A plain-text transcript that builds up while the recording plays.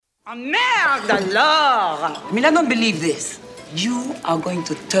Oh, merde alors! I mean, I don't believe this. You are going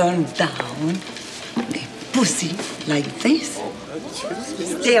to turn down a pussy like this?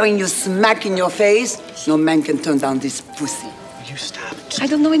 Staring you smack in your face? No man can turn down this pussy. You stop. I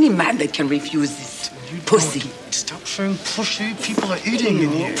don't know any man that can refuse this pussy. Stop showing pussy. People are eating in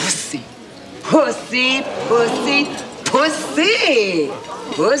here. Pussy. Pussy, pussy, pussy.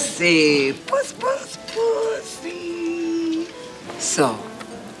 Pussy. Puss, puss, pussy. So,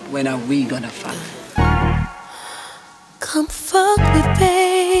 when are we gonna fuck? Come fuck me,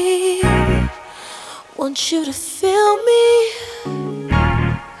 babe. Want you to feel me.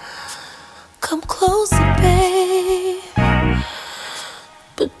 Come closer, babe.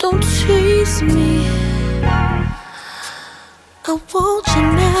 But don't tease me. I want you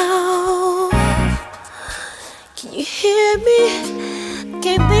now. Can you hear me?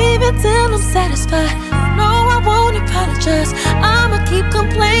 Can't leave it till I'm satisfied. No, I won't apologize. I'ma keep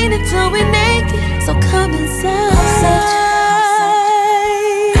complaining till we're naked. So come inside.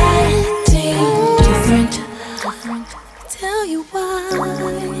 Acting different. Tell you why.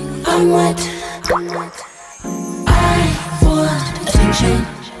 I'm wet. I want attention,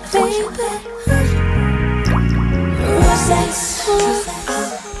 baby. Sex.